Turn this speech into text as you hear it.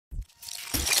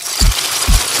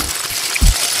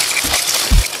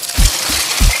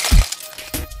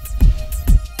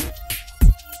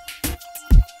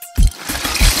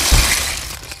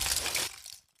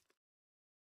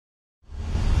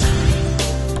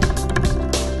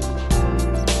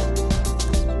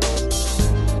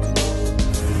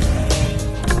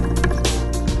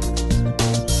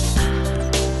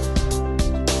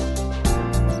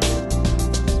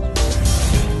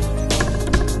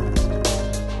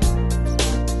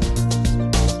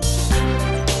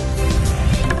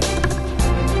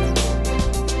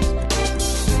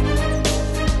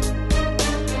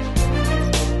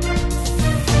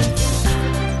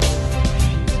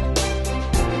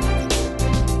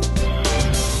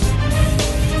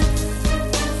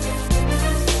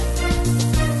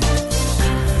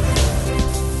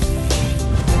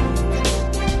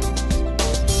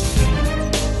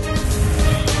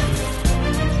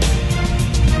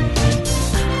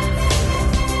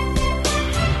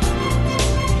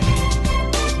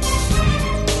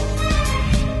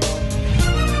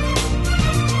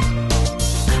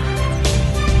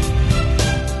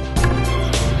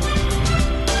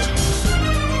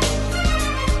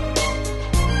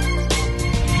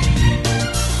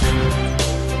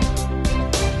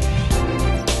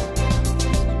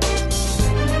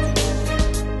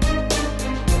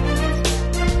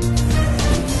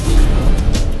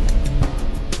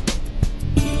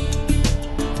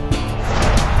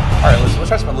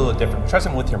little different. Try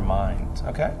something with your mind,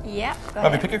 okay? Yeah, go Bobby,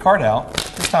 ahead. pick a card out.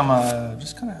 This time,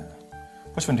 just kind of,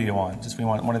 which one do you want? Just, you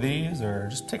want one of these, or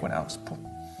just take one out? Just pull.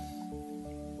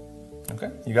 Okay,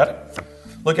 you got it?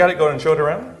 Look at it, go ahead and show it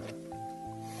around.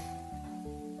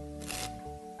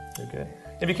 Okay.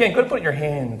 If you can, go ahead and put your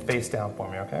hand face down for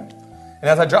me, okay? And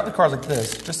as I drop the cards like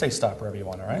this, just say stop wherever you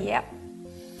want, all right? Yep.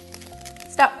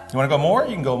 Stop. You want to go more?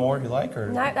 You can go more if you like, or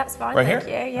No, that's fine. right Thank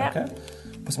here. you. Yeah. Okay.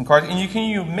 Put some cards, and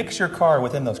you mix your card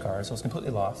within those cards, so it's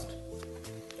completely lost.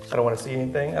 I don't want to see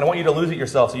anything. I don't want you to lose it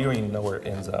yourself, so you don't even know where it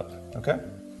ends up. Okay.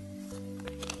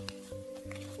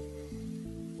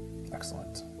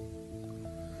 Excellent.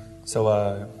 So,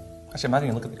 actually, I'm not even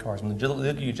gonna look at the cards. I'm gonna look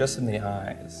at you just in the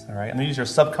eyes. All right. I'm gonna use your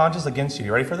subconscious against you.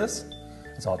 You ready for this?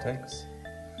 That's all it takes.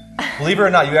 Believe it or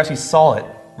not, you actually saw it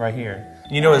right here.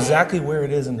 You know exactly where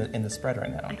it is in the spread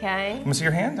right now. Okay. Let me see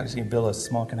your hand. I just need to build a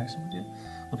small connection with you.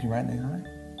 Look you right in the eye.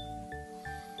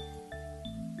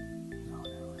 Oh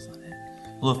no, that's not it.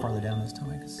 A little farther down this time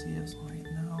I can see it. It's right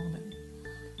now, a little bit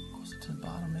closer to the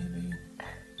bottom, maybe.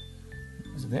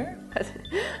 Is it there?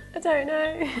 I don't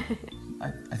know.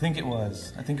 I think it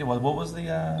was. I think it was. What was the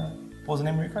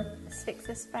name of your card? Six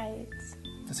of Spades.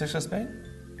 The Six of Spades?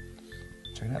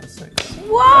 Check it out, the six.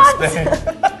 What? Spade.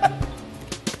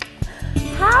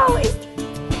 How is